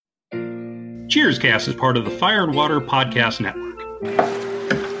Cheerscast is part of the Fire and Water Podcast Network.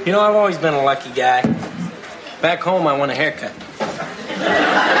 You know, I've always been a lucky guy. Back home, I want a haircut. What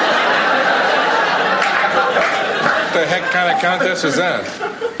the heck kind of contest is that?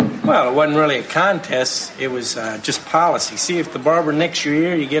 Well, it wasn't really a contest. It was just policy. See, if the barber nicks your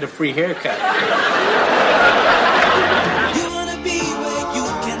ear, you get a free haircut. You wanna be where you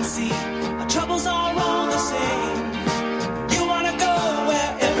can see our troubles are all the same. You wanna go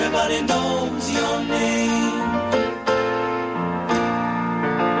where everybody knows your name.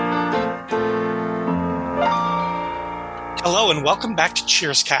 Hello and welcome back to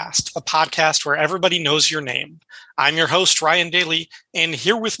Cheerscast, a podcast where everybody knows your name. I'm your host, Ryan Daly, and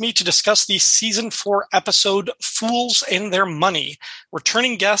here with me to discuss the Season 4 episode, Fools and Their Money,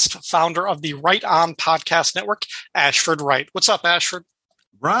 returning guest, founder of the Right On Podcast Network, Ashford Wright. What's up, Ashford?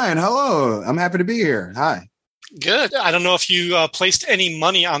 Ryan, hello. I'm happy to be here. Hi. Good. I don't know if you placed any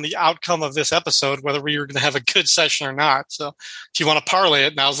money on the outcome of this episode, whether we were going to have a good session or not. So if you want to parlay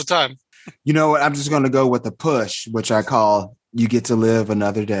it, now's the time. You know what? I'm just going to go with the push, which I call you get to live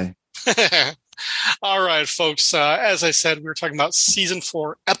another day. All right, folks. As I said, we were talking about Season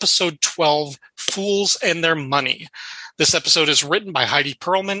 4, Episode 12, Fools and Their Money. This episode is written by Heidi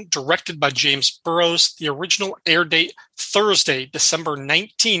Perlman, directed by James Burrows. The original air date, Thursday, December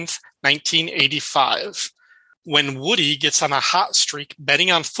 19th, 1985. When Woody gets on a hot streak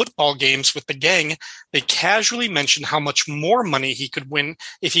betting on football games with the gang, they casually mention how much more money he could win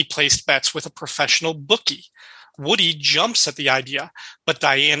if he placed bets with a professional bookie. Woody jumps at the idea, but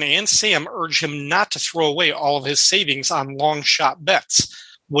Diane and Sam urge him not to throw away all of his savings on long shot bets.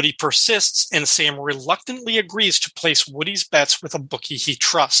 Woody persists, and Sam reluctantly agrees to place Woody's bets with a bookie he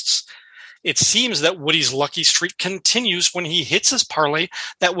trusts. It seems that Woody's lucky streak continues when he hits his parlay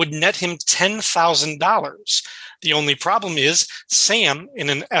that would net him $10,000. The only problem is Sam, in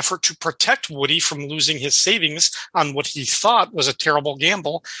an effort to protect Woody from losing his savings on what he thought was a terrible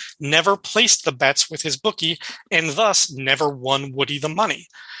gamble, never placed the bets with his bookie and thus never won Woody the money.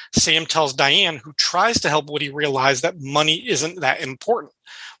 Sam tells Diane, who tries to help Woody realize that money isn't that important.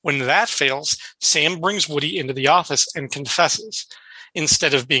 When that fails, Sam brings Woody into the office and confesses.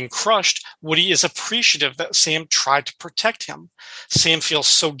 Instead of being crushed, Woody is appreciative that Sam tried to protect him. Sam feels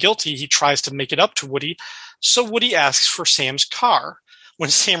so guilty he tries to make it up to Woody, so Woody asks for Sam's car. When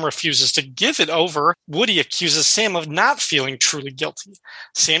Sam refuses to give it over, Woody accuses Sam of not feeling truly guilty.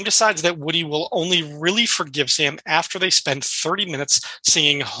 Sam decides that Woody will only really forgive Sam after they spend 30 minutes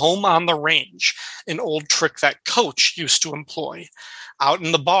singing Home on the Range, an old trick that Coach used to employ. Out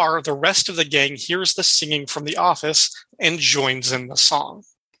in the bar, the rest of the gang hears the singing from the office and joins in the song.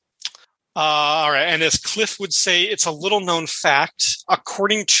 All right, and as Cliff would say, it's a little-known fact.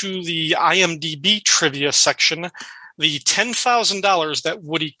 According to the IMDb trivia section, the $10,000 that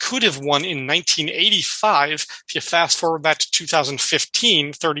Woody could have won in 1985, if you fast-forward that to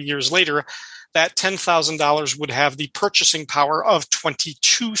 2015, 30 years later, that $10,000 would have the purchasing power of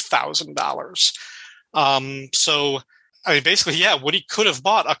 $22,000. I mean, basically, yeah, Woody could have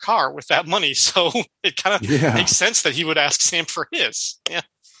bought a car with that money, so it kind of makes sense that he would ask Sam for his. Yeah.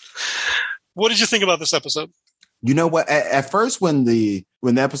 What did you think about this episode? You know what? At first, when the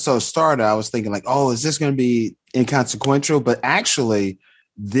episode started, I was thinking like, oh, is this going to be inconsequential? But actually,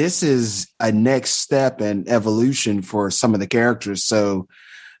 this is a next step in evolution for some of the characters. So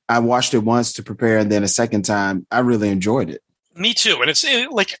I watched it once to prepare, and then a second time, I really enjoyed it. Me too. And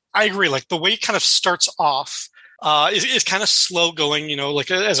I agree, like the way it kind of starts off, is kind of slow going, you know, like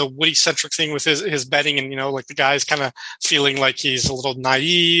as a Woody-centric thing with his betting, and, you know, like the guy's kind of feeling like he's a little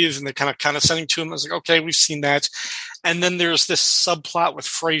naive, and they're kind of sending to him. I was like, okay, we've seen that. And then there's this subplot with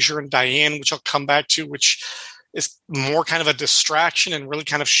Frasier and Diane, which I'll come back to, which is more kind of a distraction and really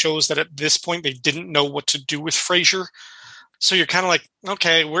kind of shows that at this point they didn't know what to do with Frasier. So you're kind of like,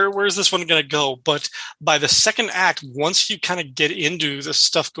 okay, where's this one going to go? But by the second act, once you kind of get into the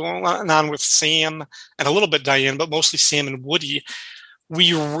stuff going on with Sam and a little bit Diane, but mostly Sam and Woody,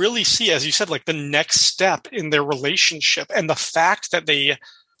 we really see, as you said, like the next step in their relationship, and the fact that they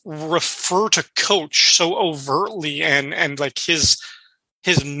refer to Coach so overtly and like his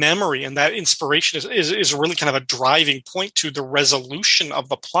memory and that inspiration is really kind of a driving point to the resolution of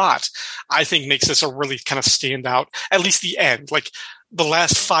the plot, I think makes this a really kind of stand out, at least the end. Like the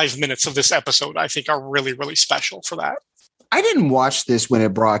last 5 minutes of this episode, I think are really, really special for that. I didn't watch this when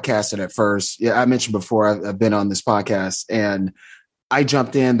it broadcasted at first. Yeah, I mentioned before I've been on this podcast, and I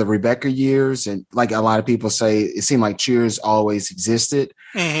jumped in the Rebecca years, and like a lot of people say, it seemed like Cheers always existed.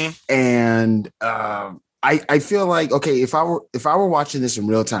 Mm-hmm. And I feel like, okay, if I were watching this in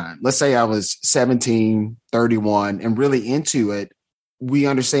real time, let's say I was 17, 31 and really into it, we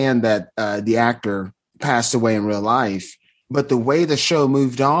understand that the actor passed away in real life, but the way the show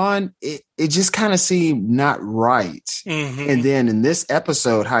moved on, it just kind of seemed not right. Mm-hmm. And then in this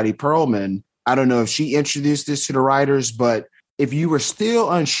episode, Heidi Perlman, I don't know if she introduced this to the writers, but if you were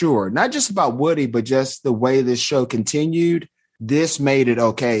still unsure, not just about Woody, but just the way this show continued, this made it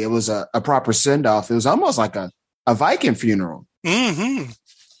okay. It was a proper send-off. It was almost like a Viking funeral. Mm-hmm.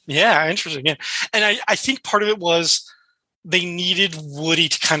 Yeah, interesting. Yeah. And I think part of it was they needed Woody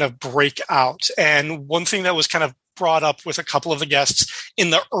to kind of break out. And one thing that was kind of brought up with a couple of the guests in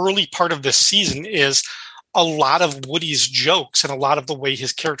the early part of this season is a lot of Woody's jokes and a lot of the way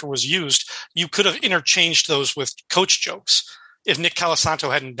his character was used. You could have interchanged those with Coach jokes. If Nick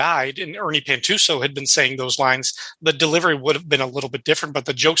Colasanto hadn't died and Ernie Pantuso had been saying those lines, the delivery would have been a little bit different, but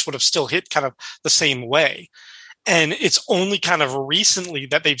the jokes would have still hit kind of the same way. And it's only kind of recently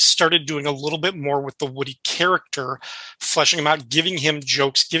that they've started doing a little bit more with the Woody character, fleshing him out, giving him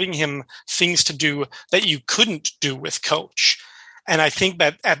jokes, giving him things to do that you couldn't do with Coach. And I think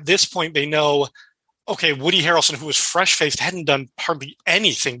that at this point they know, okay, Woody Harrelson, who was fresh-faced, hadn't done hardly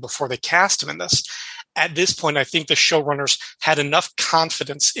anything before they cast him in this. At this point, I think the showrunners had enough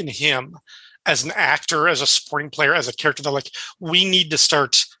confidence in him as an actor, as a supporting player, as a character. They're like, we need to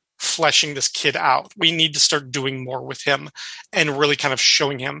start fleshing this kid out. We need to start doing more with him and really kind of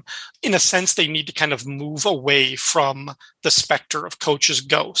showing him. In a sense, they need to kind of move away from the specter of Coach's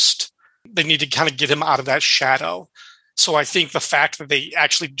ghost. They need to kind of get him out of that shadow. So I think the fact that they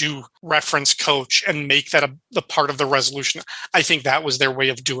actually do reference Coach and make that the part of the resolution, I think that was their way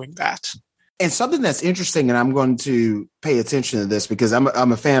of doing that. And something that's interesting, and I'm going to pay attention to this because I'm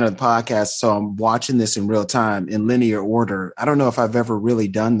a fan of the podcast, so I'm watching this in real time in linear order. I don't know if I've ever really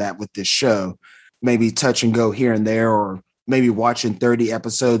done that with this show, maybe touch and go here and there, or maybe watching 30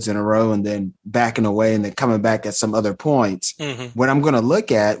 episodes in a row and then backing away and then coming back at some other points. Mm-hmm. What I'm going to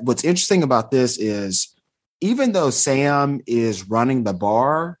look at, what's interesting about this is even though Sam is running the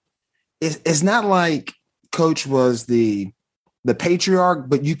bar, it's not like Coach was the patriarch,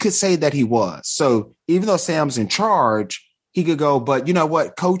 but you could say that he was. So even though Sam's in charge, he could go, but you know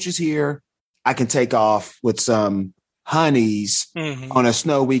what? Coach is here. I can take off with some honeys on a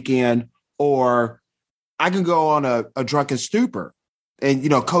snow weekend, or I can go on a drunken stupor and,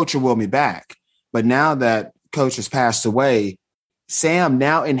 Coach will will me back. But now that Coach has passed away, Sam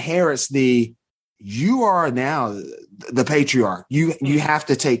now inherits you are now the patriarch. You have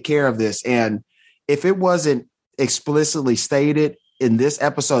to take care of this. And if it wasn't explicitly stated in this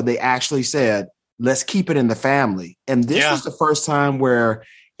episode, they actually said, let's keep it in the family. And this was the first time where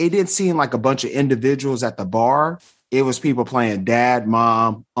it didn't seem like a bunch of individuals at the bar. It was people playing dad,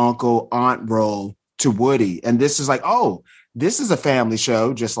 mom, uncle, aunt role to Woody. And this is like, oh, this is a family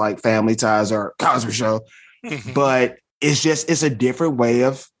show, just like Family Ties or Cosby Show. But it's a different way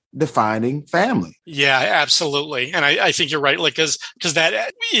of defining family. Yeah, absolutely. And I think you're right. Like, because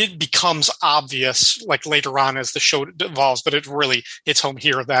that it becomes obvious like later on as the show evolves, but it really hits home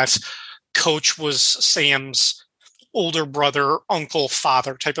here that Coach was Sam's older brother, uncle,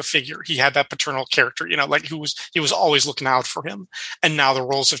 father type of figure. He had that paternal character, like he was always looking out for him. And now the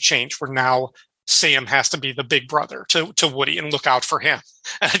roles have changed where now Sam has to be the big brother to Woody and look out for him.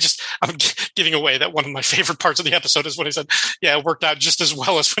 And I'm giving away that one of my favorite parts of the episode is when he said, yeah, it worked out just as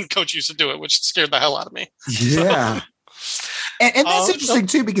well as when Coach used to do it, which scared the hell out of me. Yeah. And that's interesting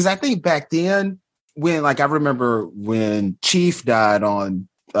too, because I think back then when, like, I remember when Chief died on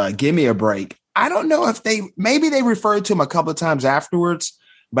Give Me a Break, I don't know if maybe they referred to him a couple of times afterwards,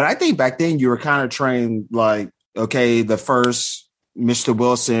 but I think back then you were kind of trained like, okay, the first Mr.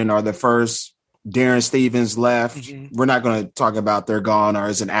 Wilson or the first Darren Stevens left. We're not going to talk about they're gone or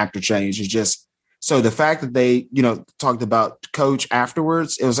as an actor change. It's just, so the fact that they, talked about Coach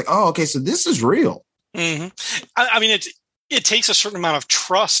afterwards, it was like, oh, okay, so this is real. I mean, it takes a certain amount of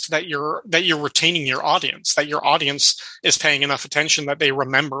trust that you're retaining your audience, that your audience is paying enough attention that they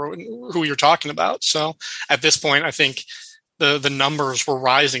remember who you're talking about. So at this point, I think the numbers were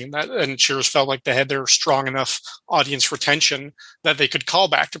rising and Cheers felt like they had their strong enough audience retention that they could call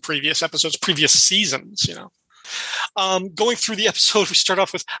back to previous episodes, previous seasons, Going through the episode, we start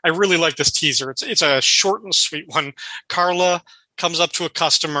off with, I really like this teaser. It's a short and sweet one. Carla comes up to a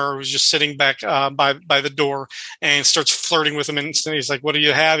customer who's just sitting back by the door and starts flirting with him. And he's like, what do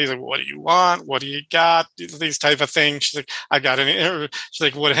you have? He's like, what do you want? What do you got? These type of things. She's like, I got any. She's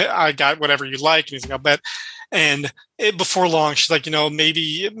like, what? I got whatever you like. And he's like, I'll bet. And before long, she's like,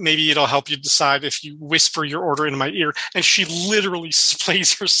 maybe it'll help you decide if you whisper your order into my ear. And she literally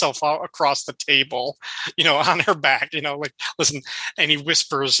splays herself out across the table, on her back, like, listen, and he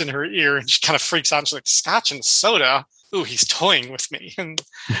whispers in her ear and she kind of freaks out. And she's like, Scotch and soda. ooh, he's toying with me. And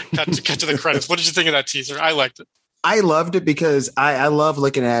cut to the credits. What did you think of that teaser? I liked it. I loved it because I love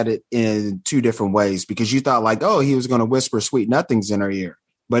looking at it in two different ways, because you thought like, oh, he was going to whisper sweet nothings in her ear.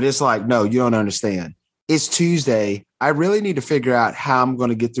 But it's like, no, you don't understand. It's Tuesday. I really need to figure out how I'm going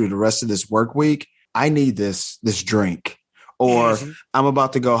to get through the rest of this work week. I need this drink. Or I'm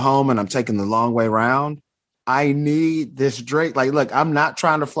about to go home and I'm taking the long way around. I need this drink. Like, look, I'm not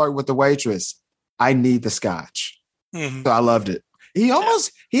trying to flirt with the waitress. I need the scotch. So I loved it. He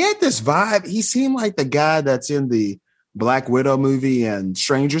had this vibe. He seemed like the guy that's in the Black Widow movie and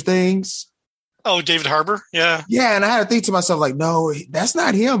Stranger Things. Oh, David Harbour. Yeah. Yeah. And I had to think to myself, like, no, that's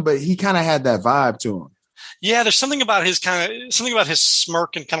not him, but he kind of had that vibe to him. Yeah. There's something about his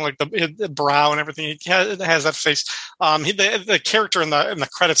smirk and kind of like the brow and everything. He has that face. The character in the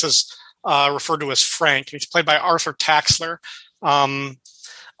credits is referred to as Frank. He's played by Arthur Taxler.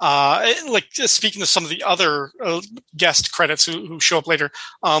 Speaking of some of the other guest credits who show up later,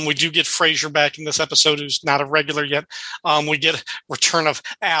 we do get Frasier back in this episode, who's not a regular yet. We get return of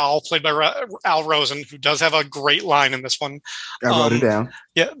Al, played by Al Rosen, who does have a great line in this one. I wrote it down.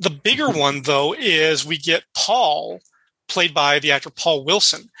 Yeah, the bigger one though is we get Paul, played by the actor Paul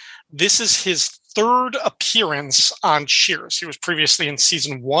Wilson. This is his third appearance on Cheers. He was previously in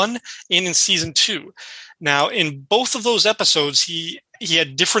season 1 and in season 2. Now, in both of those episodes, he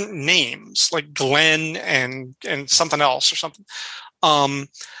had different names, like Glenn and something else or something.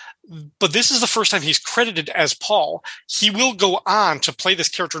 But this is the first time he's credited as Paul. He will go on to play this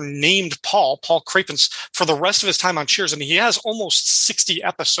character named Paul Crapens, for the rest of his time on Cheers, and he has almost 60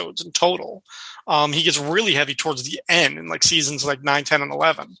 episodes in total. He gets really heavy towards the end in like seasons like 9, 10, and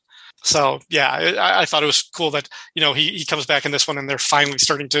 11. So, yeah, I thought it was cool that, he comes back in this one and they're finally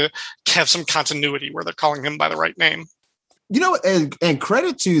starting to have some continuity where they're calling him by the right name. And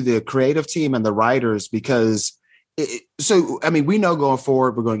credit to the creative team and the writers, because we know going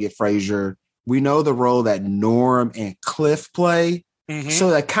forward, we're going to get Frasier. We know the role that Norm and Cliff play. So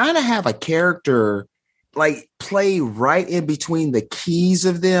they kind of have a character like play right in between the keys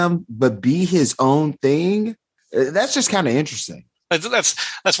of them, but be his own thing. That's just kind of interesting.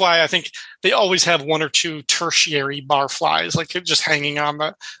 That's why I think they always have one or two tertiary barflies, like just hanging on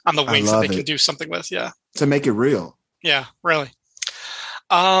the wings that they can do something with. Yeah. To make it real. Yeah, really.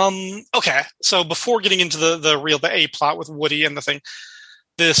 Okay. So before getting into the A plot with Woody and the thing,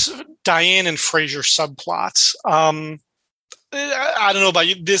 this Diane and Frasier subplots, I don't know about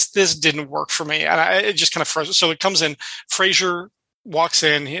you. This didn't work for me. And it just kind of frustrated. So it comes in, Frasier walks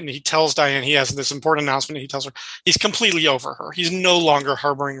in and he tells Diane he has this important announcement. He tells her he's completely over her. He's no longer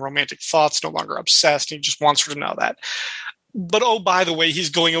harboring romantic thoughts, no longer obsessed. He just wants her to know that. But, oh, by the way, he's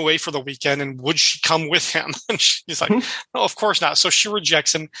going away for the weekend, and would she come with him? And she's like, no, of course not. So she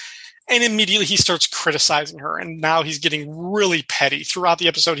rejects him, and immediately he starts criticizing her. And now he's getting really petty. Throughout the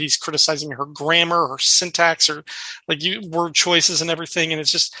episode, he's criticizing her grammar, her syntax, or word choices and everything. And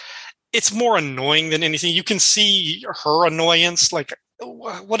it's more annoying than anything. You can see her annoyance. Like,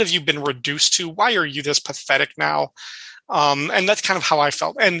 what have you been reduced to? Why are you this pathetic now? And that's kind of how I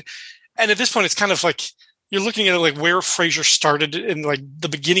felt. And at this point, it's kind of like, you're looking at it like where Frasier started in like the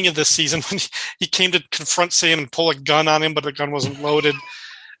beginning of this season when he came to confront Sam and pull a gun on him, but the gun wasn't loaded.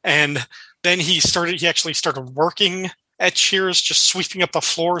 And then he actually started working at Cheers, just sweeping up the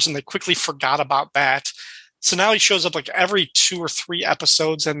floors, and they quickly forgot about that. So now he shows up like every 2 or 3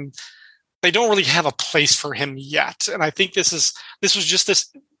 episodes, and they don't really have a place for him yet. And I think this was just this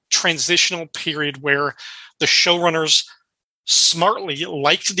transitional period where the showrunners smartly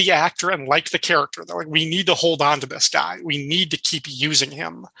liked the actor and liked the character. They're like, we need to hold on to this guy. We need to keep using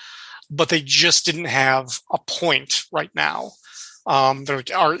him. But they just didn't have a point right now. They're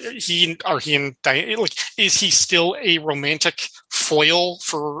like, are he and Diane, like, is he still a romantic foil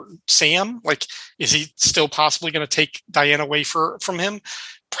for Sam? Like, is he still possibly going to take Diane away from him?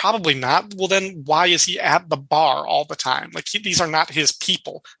 Probably not. Well, then why is he at the bar all the time? Like, these are not his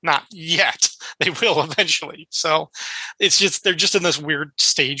people. Not yet. They will eventually. So they're just in this weird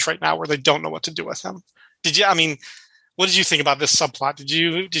stage right now where they don't know what to do with him. What did you think about this subplot?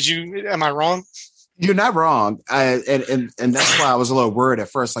 Am I wrong? You're not wrong. And that's why I was a little worried at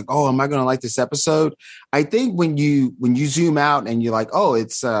first. Like, oh, am I going to like this episode? I think when you zoom out and you're like, oh,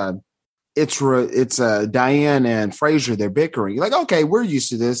 it's Diane and Frasier, they're bickering. You're like, okay, we're used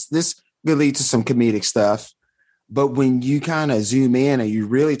to this. This could lead to some comedic stuff. But when you kind of zoom in and you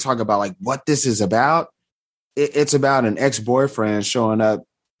really talk about like what this is about, it's about an ex-boyfriend showing up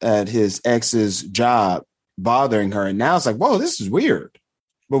at his ex's job, bothering her. And now it's like, whoa, this is weird.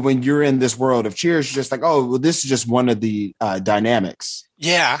 But when you're in this world of Cheers, you're just like, oh, well, this is just one of the dynamics.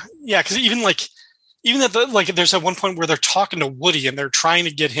 Yeah. Yeah. Because even like even that there's at one point where they're talking to Woody and they're trying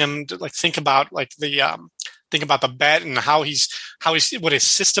to get him to think about the bet and how he's what his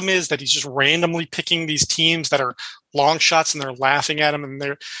system is, that he's just randomly picking these teams that are long shots and they're laughing at him and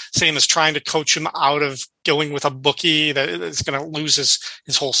they're saying is trying to coach him out of going with a bookie that is going to lose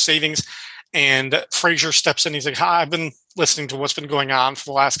his whole savings. And Frasier steps in. He's like, I've been listening to what's been going on for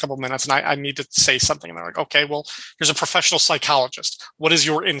the last couple of minutes and I need to say something. And they're like, okay, well, here's a professional psychologist. What is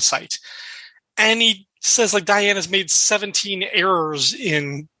your insight? And he says Diane has made 17 errors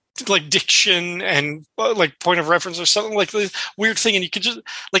in diction and point of reference or something this weird thing. And you could just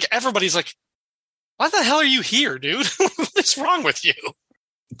everybody's like, why the hell are you here, dude? What's wrong with you?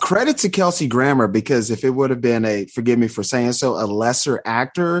 Credit to Kelsey Grammer, because if it would have been forgive me for saying so, a lesser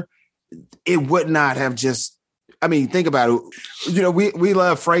actor, it would not have just, think about it. We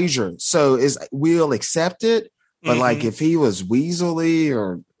love Frasier, so we'll accept it. But if he was weaselly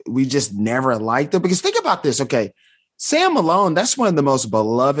or we just never liked him, because think about this. Okay. Sam Malone, that's one of the most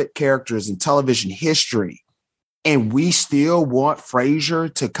beloved characters in television history. And we still want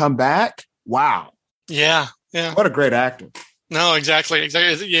Frasier to come back. Wow. Yeah. Yeah. What a great actor. No, exactly.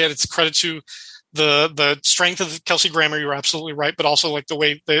 Yeah. It's credit to the strength of Kelsey Grammer. You're absolutely right. But also the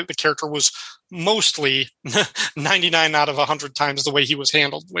way the character was mostly 99 out of 100 times the way he was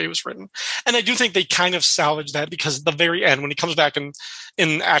handled, the way he was written. And I do think they kind of salvaged that, because at the very end, when he comes back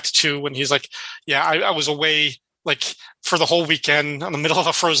in Act 2, when he's like, yeah, I was away for the whole weekend on the middle of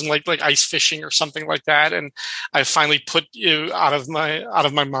a frozen lake, ice fishing or something like that. And I finally put you out of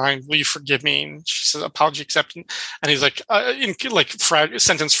my mind. Will you forgive me? And she says, apology accepted. And he's like,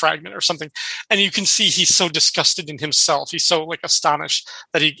 sentence fragment or something. And you can see he's so disgusted in himself. He's so astonished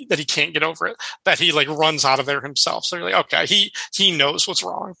that he can't get over it, that he runs out of there himself. So you're like, okay, he knows what's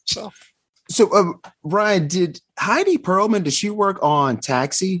wrong. So Brian, did Heidi Perlman, did she work on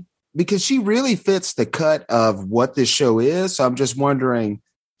Taxi? Because she really fits the cut of what this show is. So I'm just wondering.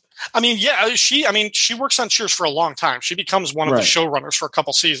 She works on Cheers for a long time. She becomes one of the showrunners for a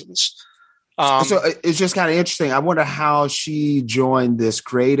couple seasons. So it's just kind of interesting. I wonder how she joined this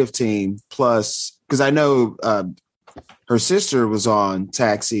creative team. Plus, because I know her sister was on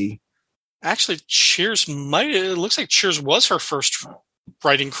Taxi. Actually, it looks like Cheers was her first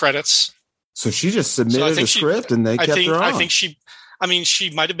writing credits. So she just submitted a script and they kept her on. I think she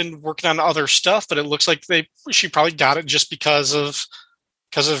might have been working on other stuff, but it looks like she probably got it just because of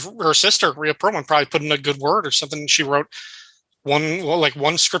her sister, Rhea Perlman, probably put in a good word or something. She wrote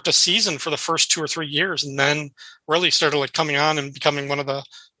one script a season for the first 2 or 3 years, and then really started coming on and becoming one of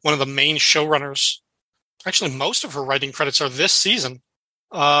the main showrunners. Actually, most of her writing credits are this season.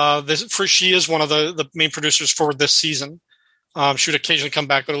 She is one of the main producers for this season. She would occasionally come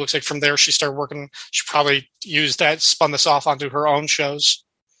back, but it looks like from there she started working. She probably spun this off onto her own shows.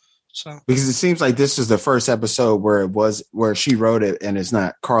 So, because it seems like this is the first episode where she wrote it and it's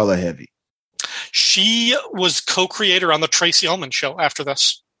not Carla heavy. She was co-creator on the Tracy Ullman Show after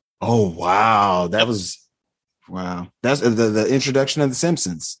this. Oh, wow. Wow. That's the introduction of The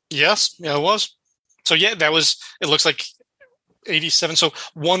Simpsons. Yes. Yeah, it was. So yeah, it looks like 87. So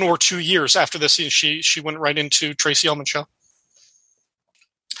 1 or 2 years after this, she went right into Tracy Ullman Show.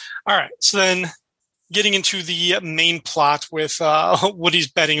 All right, so then getting into the main plot with Woody's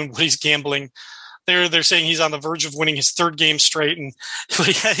betting and Woody's gambling, they're saying he's on the verge of winning his 3rd game straight, and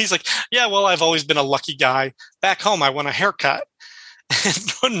he's like, yeah, well, I've always been a lucky guy. Back home, I won a haircut.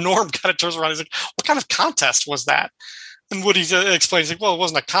 And Norm kind of turns around, he's like, what kind of contest was that? And Woody explains, well, it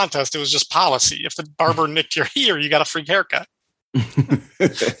wasn't a contest, it was just policy. If the barber nicked your ear, you got a free haircut.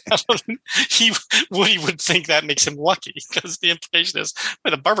 Woody would think that makes him lucky, because the implication is,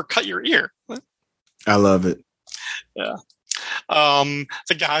 the barber cut your ear. I love it. Yeah.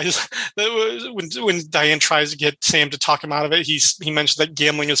 The guys, when Diane tries to get Sam to talk him out of it, he mentioned that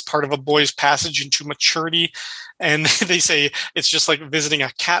gambling is part of a boy's passage into maturity, and they say it's just like visiting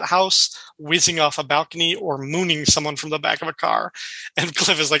a cat house, whizzing off a balcony, or mooning someone from the back of a car. And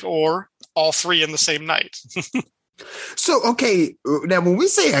Cliff is like, or all 3 in the same night. So, okay, now when we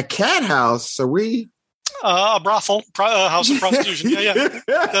say a cat house, are we a brothel, house of prostitution? Yeah.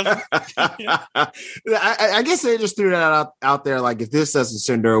 I guess they just threw that out there. Like, if this doesn't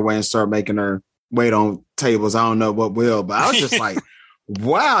send her away and start making her wait on tables, I don't know what will. But I was just like,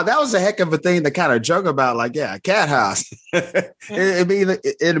 wow, that was a heck of a thing to kind of joke about. Like, yeah, a cat house.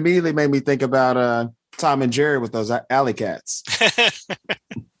 It immediately made me think about Tom and Jerry with those alley cats.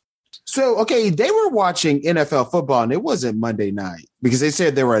 So, okay, they were watching NFL football, and it wasn't Monday night because they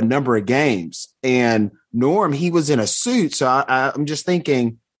said there were a number of games. And Norm, he was in a suit. So I'm just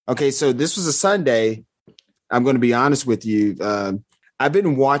thinking, okay, so this was a Sunday. I'm going to be honest with you. I've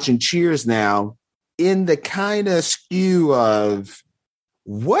been watching Cheers now in the kind of skew of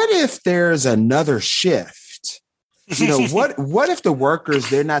what if there's another shift? You know, what if the workers,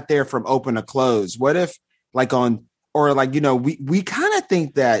 they're not there from open to close? What if we kind of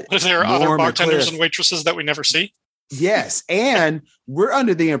think that if there are other bartenders and waitresses that we never see? Yes. And we're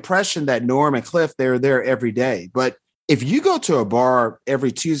under the impression that Norm and Cliff, they're there every day. But if you go to a bar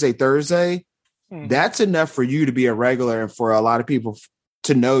every Tuesday, Thursday, that's enough for you to be a regular and for a lot of people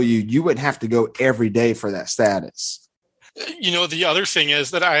to know you. You wouldn't have to go every day for that status. You know, the other thing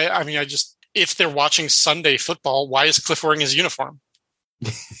is that if they're watching Sunday football, why is Cliff wearing his uniform?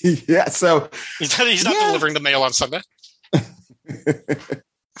 Yeah. So he's not delivering the mail on Sunday.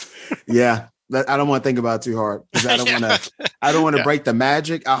 Yeah. I don't want to think about it too hard because I don't want to break the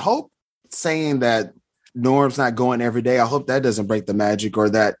magic. I hope saying that Norm's not going every day, I hope that doesn't break the magic, or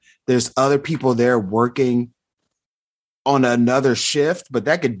that there's other people there working on another shift, but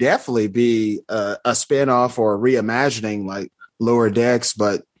that could definitely be a spinoff or a reimagining like Lower Decks,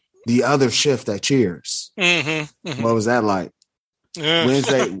 but the other shift at Cheers. Mm-hmm, mm-hmm. What was that like?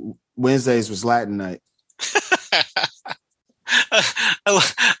 Wednesdays was Latin night.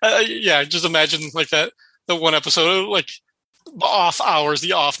 Just imagine like that the one episode like off hours,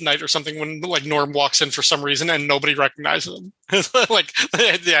 the off night or something, when like Norm walks in for some reason and nobody recognizes him. Like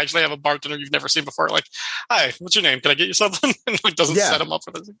they actually have a bartender you've never seen before. Like, hi, what's your name? Can I get you something? And like doesn't set him up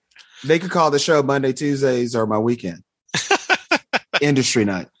for this. They could call the show Monday, Tuesdays, or my weekend. Industry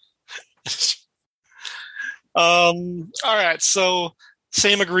night. All right, so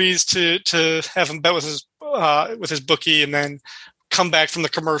Sam agrees to have him bet with his bookie, and then come back from the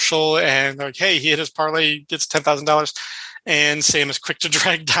commercial and like, hey, he hit his parlay, gets $10,000, and Sam is quick to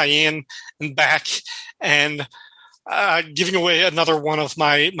drag Diane back and giving away another one of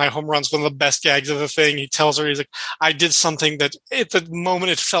my home runs, one of the best gags of the thing. He tells her, he's like, I did something that at the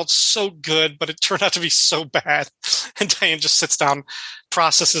moment it felt so good, but it turned out to be so bad. And Diane just sits down,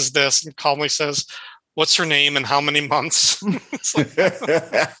 processes this, and calmly says, what's her name and how many months? I'm going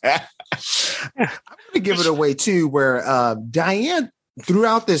to give it away too, where Diane,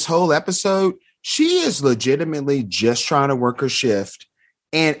 throughout this whole episode, she is legitimately just trying to work her shift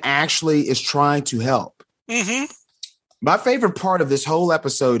and actually is trying to help. Mm-hmm. My favorite part of this whole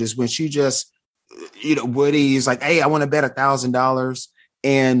episode is when she just, Woody's like, hey, I want to bet $1,000.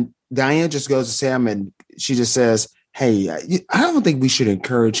 And Diane just goes to Sam and she just says, hey, I don't think we should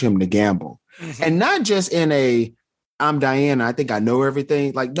encourage him to gamble. Mm-hmm. And not just in I'm Diane, I think I know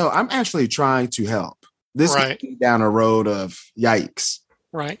everything. Like, no, I'm actually trying to help. This is down a road of yikes.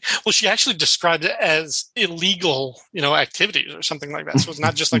 Right. Well, she actually described it as illegal, activities or something like that. So it's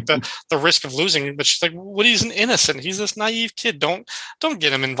not just like the risk of losing, but she's like, Woody's an innocent. He's this naive kid. Don't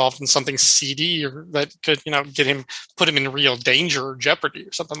get him involved in something seedy or that could, put him in real danger or jeopardy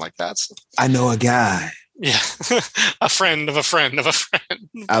or something like that. So, I know a guy. Yeah. A friend of a friend of a friend.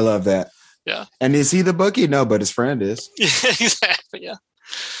 I love that. Yeah. And is he the bookie? No, but his friend is. Yeah, exactly. Yeah.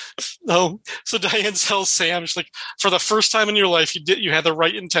 So Diane tells Sam, she's like, for the first time in your life, you had the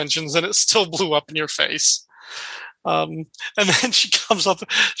right intentions and it still blew up in your face. And then she comes up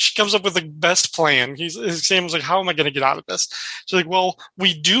with the best plan. Sam's like, how am I going to get out of this? She's like, well,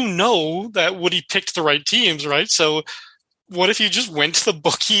 we do know that Woody picked the right teams, right? So what if you just went to the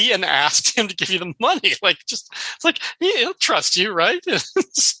bookie and asked him to give you the money? Like, it's like, he'll trust you, right?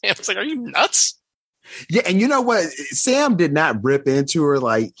 Sam's like, are you nuts? Yeah, and you know what? Sam did not rip into her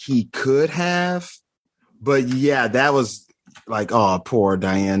like he could have. But yeah, that was like, oh, poor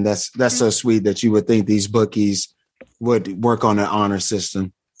Diane. That's so sweet that you would think these bookies would work on an honor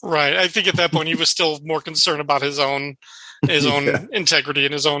system. Right. I think at that point he was still more concerned about his own integrity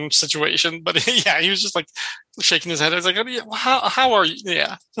in his own situation. But yeah, he was just like shaking his head. I was like, how are you?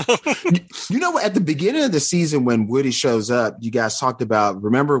 Yeah. You know what? At the beginning of the season, when Woody shows up, you guys talked about,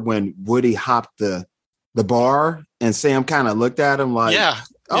 remember when Woody hopped the bar and Sam kind of looked at him like, that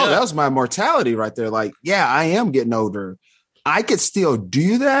was my mortality right there. Like, yeah, I am getting older. I could still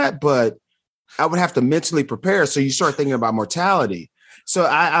do that, but I would have to mentally prepare. So you start thinking about mortality. So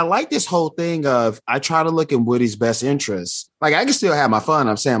I like this whole thing of I try to look in Woody's best interests. Like, I can still have my fun.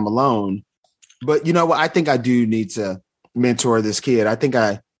 I'm Sam Malone. But you know what? I think I do need to mentor this kid. I think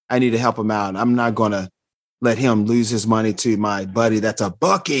I need to help him out. I'm not going to let him lose his money to my buddy that's a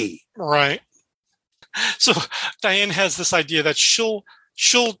bookie. Right. So Diane has this idea that she'll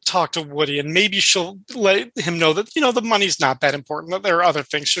talk to Woody and maybe she'll let him know that, the money's not that important, that there are other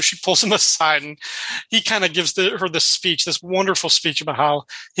things. So she pulls him aside and he kind of gives her this speech, this wonderful speech about how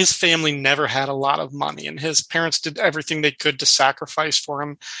his family never had a lot of money and his parents did everything they could to sacrifice for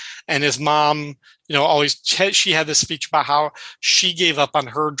him. And his mom, always she had this speech about how she gave up on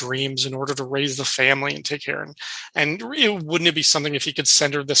her dreams in order to raise the family and take care. And wouldn't it be something if he could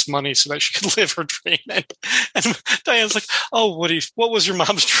send her this money so that she could live her dream? And Diane's like, oh, Woody, what was your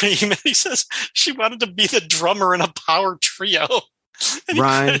mom's dream? And he says she wanted to be the drummer in a power trio. And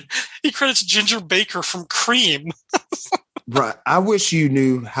Ryan, he credits Ginger Baker from Cream. Right. I wish you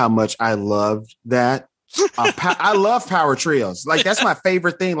knew how much I loved that. I love power trios. Like, that's my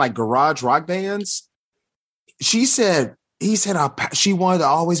favorite thing, like garage rock bands. He said she wanted to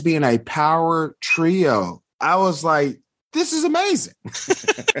always be in a power trio. I was like, this is amazing.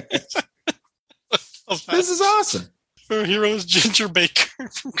 This is awesome. Her hero is Ginger Baker.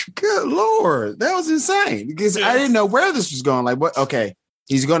 Good Lord. That was insane because I didn't know where this was going. Like, what? Okay.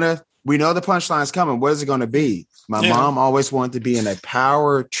 We know the punchline's coming. What is it going to be? My mom always wanted to be in a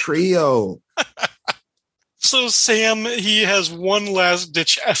power trio. So Sam, he has one last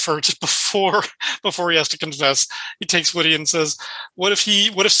ditch effort before he has to confess. He takes Woody and says, what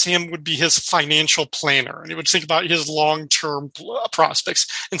if Sam would be his financial planner? And he would think about his long-term prospects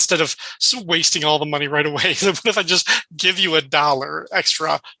instead of wasting all the money right away. What if I just give you $1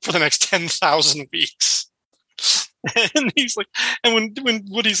 extra for the next 10,000 weeks? And he's like, and when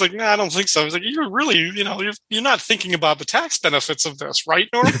Woody's like, nah, I don't think so. He's like, you're really, you're not thinking about the tax benefits of this, right,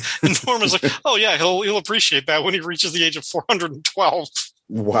 Norm? And Norm is like, oh yeah, he'll appreciate that when he reaches the age of 412.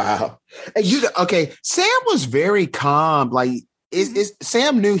 Wow. Okay. Sam was very calm. Like,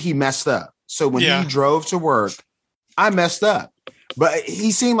 Sam knew he messed up. So when he drove to work, I messed up. But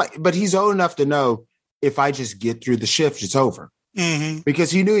he seemed like, but he's old enough to know if I just get through the shift, it's over. Mm-hmm.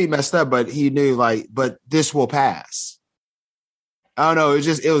 Because he knew he messed up, but he knew but this will pass. I don't know.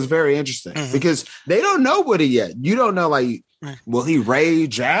 It was very interesting because they don't know Woody yet. You don't know, will he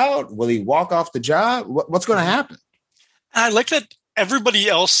rage out? Will he walk off the job? What's going to happen? I like that everybody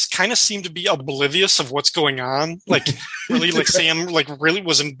else kind of seemed to be oblivious of what's going on. Like, really, Sam, really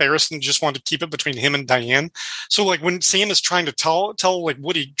was embarrassed and just wanted to keep it between him and Diane. So, when Sam is trying to tell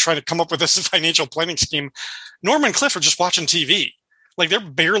Woody, trying to come up with this financial planning scheme, Norm and Cliff are just watching TV. They're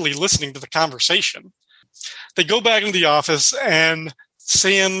barely listening to the conversation. They go back into the office and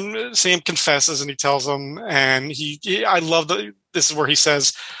Sam confesses and he tells them, and I love this is where he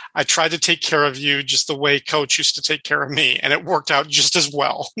says, I tried to take care of you just the way Coach used to take care of me, and it worked out just as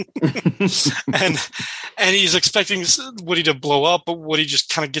well. and he's expecting Woody to blow up, but Woody just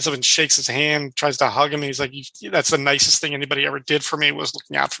kind of gets up and shakes his hand, tries to hug him. And he's like, that's the nicest thing anybody ever did for me, was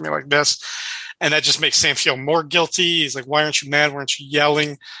looking out for me like this. And that just makes Sam feel more guilty. He's like, why aren't you mad? Why aren't you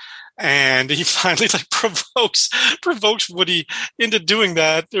yelling? And he finally provokes Woody into doing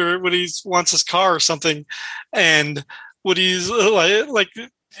that, or Woody wants his car or something. And Woody's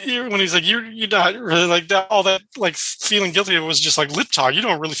when he's like, you're not really like that, all that feeling guilty. It was just lip talk. You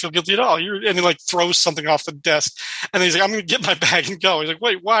don't really feel guilty at all. And he throws something off the desk, and he's like, I'm going to get my bag and go. He's like,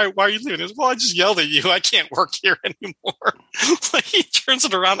 wait, why are you leaving? He's like, well, I just yelled at you. I can't work here anymore. He turns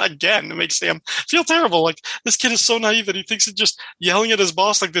it around again to make Sam feel terrible. This kid is so naive that he thinks that just yelling at his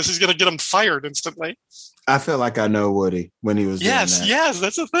boss like this is going to get him fired instantly. I feel like I know Woody when he was doing that. Yes,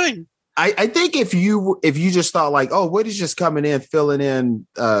 that's the thing. I think if you just thought Woody's just coming in, filling in,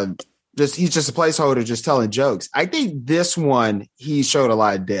 he's just a placeholder, just telling jokes. I think this one, he showed a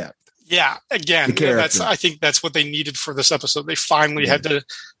lot of depth. Yeah, again, I think that's what they needed for this episode. They finally had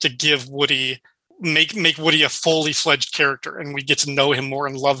to give Woody, make Woody a fully fledged character, and we get to know him more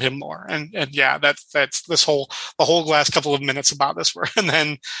and love him more. And that's the whole last couple of minutes about this. And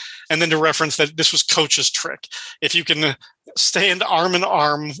then to reference that this was Coach's trick. If you can stand arm in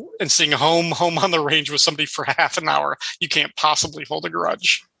arm and sing home on the range with somebody for half an hour, you can't possibly hold a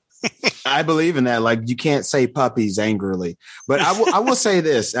grudge. I believe in that. You can't say puppies angrily. But I will say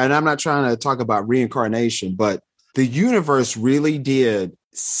this, and I'm not trying to talk about reincarnation, but the universe really did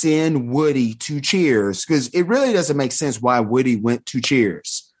send Woody to Cheers, because it really doesn't make sense why Woody went to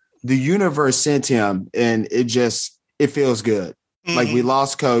Cheers. The universe sent him, and it feels good. Mm-hmm. We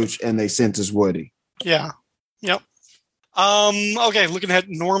lost Coach and they sent us Woody. Yeah. Yep. Okay, looking at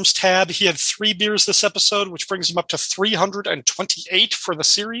Norm's tab, he had 3 beers this episode, which brings him up to 328 for the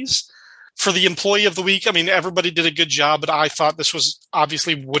series. For the employee of the week, everybody did a good job, but I thought this was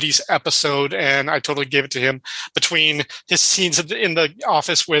obviously Woody's episode, and I totally gave it to him, between his scenes in the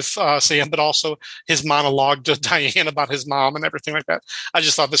office with Sam, but also his monologue to Diane about his mom and everything like that. I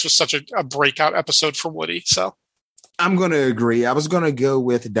just thought this was such a breakout episode for Woody. So I'm going to agree. I was going to go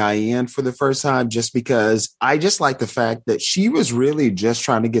with Diane for the first time, just because I just like the fact that she was really just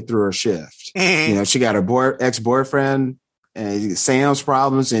trying to get through her shift. Mm-hmm. She got her ex-boyfriend and Sam's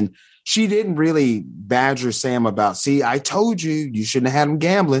problems, and she didn't really badger Sam about, see, I told you shouldn't have had him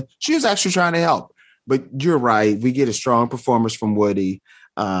gambling. She was actually trying to help. but you're right. We get a strong performance from Woody.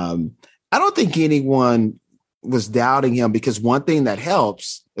 I don't think anyone was doubting him, because one thing that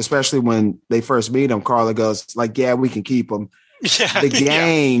helps, especially when they first meet him, Carla goes like, yeah, we can keep him. Yeah, the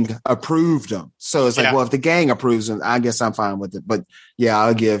gang approved him. So it's like, well, if the gang approves him, I guess I'm fine with it. But yeah,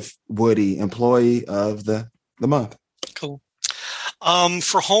 I'll give Woody Employee of the Month. Cool.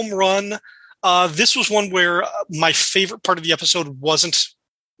 For Home Run, this was one where my favorite part of the episode wasn't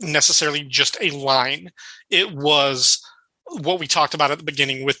necessarily just a line. It was what we talked about at the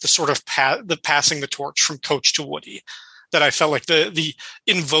beginning with the sort of the passing the torch from Coach to Woody, that I felt like the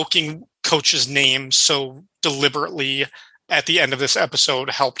invoking Coach's name so deliberately at the end of this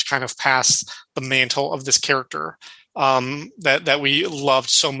episode helped kind of pass the mantle of this character that we loved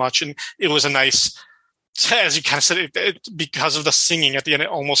so much. And it was a nice, as you kind of said, because of the singing at the end, it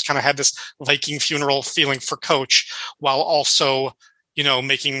almost kind of had this Viking funeral feeling for Coach, while also,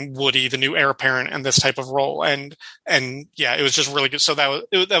 making Woody the new heir apparent in this type of role. And yeah, it was just really good. So that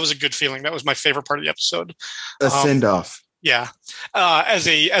was a good feeling. That was my favorite part of the episode. A send off. Yeah. As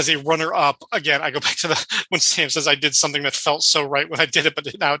a runner up, again, I go back to when Sam says I did something that felt so right when I did it, but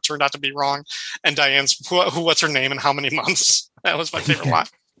now it turned out to be wrong. And Diane's, what's her name and how many months? That was my favorite line.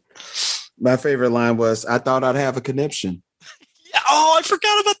 My favorite line was, I thought I'd have a conniption. Yeah, oh, I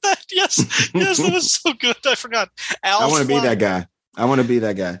forgot about that. Yes, that was so good. I forgot. I want to be that guy.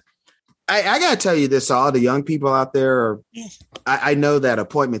 I got to tell you this, all the young people out there, I know that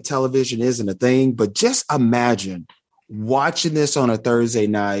appointment television isn't a thing, but just imagine watching this on a Thursday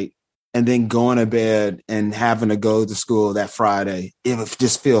night and then going to bed and having to go to school that Friday. It would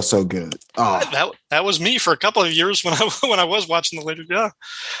just feel so good. Oh, that was me for a couple of years when I was watching the later. Yeah.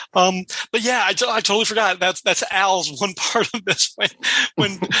 But yeah, I totally forgot. That's Al's one part of this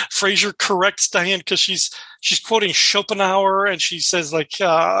when Frasier corrects Diane, because she's quoting Schopenhauer, and she says like,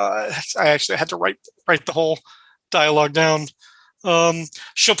 I actually had to write the whole dialogue down.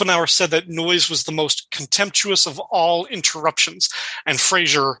 Schopenhauer said that noise was the most contemptuous of all interruptions, and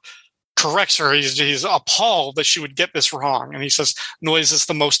Frasier corrects her. He's appalled that she would get this wrong, and he says noise is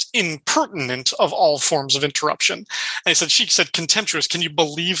the most impertinent of all forms of interruption. And she said contemptuous. Can you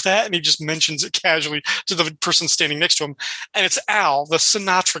believe that? And he just mentions it casually to the person standing next to him, and it's Al, the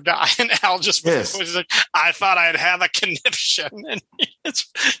Sinatra guy. And Al just he's like, I thought I'd have a conniption. And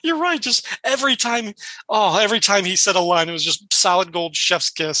you're right. Just every time he said a line, it was just solid gold chef's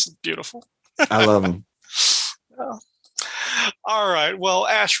kiss. Beautiful. I love him. Yeah. All right. Well,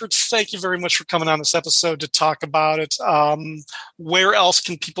 Ashford, thank you very much for coming on this episode to talk about it. Where else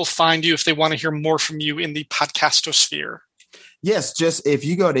can people find you if they want to hear more from you in the podcastosphere? Yes, just if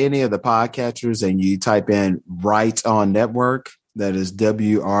you go to any of the podcatchers and you type in Right On Network, that is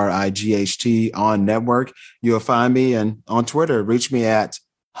WRIGHT on Network, you'll find me. And on Twitter, reach me at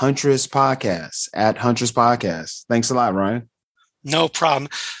Huntress Podcast, at Huntress Podcast. Thanks a lot, Ryan. No problem.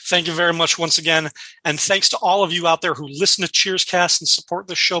 Thank you very much once again. And thanks to all of you out there who listen to Cheerscast and support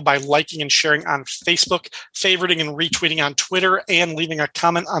the show by liking and sharing on Facebook, favoriting and retweeting on Twitter, and leaving a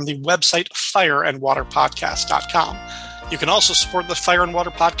comment on the website fireandwaterpodcast.com. You can also support the Fire and Water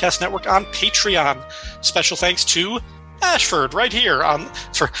Podcast Network on Patreon. Special thanks to Ashford right here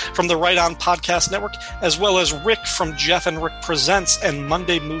from the Right On Podcast Network, as well as Rick from Jeff and Rick Presents and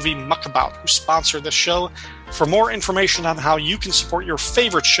Monday Movie Muckabout, who sponsor the show. For more information on how you can support your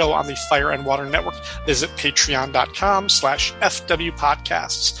favorite show on the Fire and Water Network, visit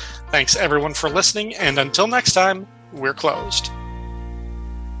patreon.com/FWPodcasts. Thanks everyone for listening, and until next time, we're closed.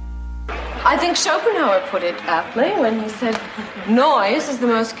 I think Schopenhauer put it aptly when he said, noise is the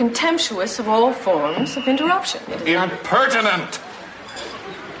most contemptuous of all forms of interruption. Impertinent!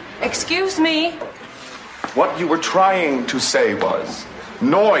 Excuse me? What you were trying to say was,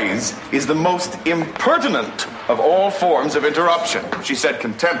 noise is the most impertinent of all forms of interruption. She said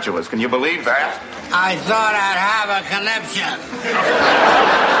contemptuous. Can you believe that? I thought I'd have a conniption.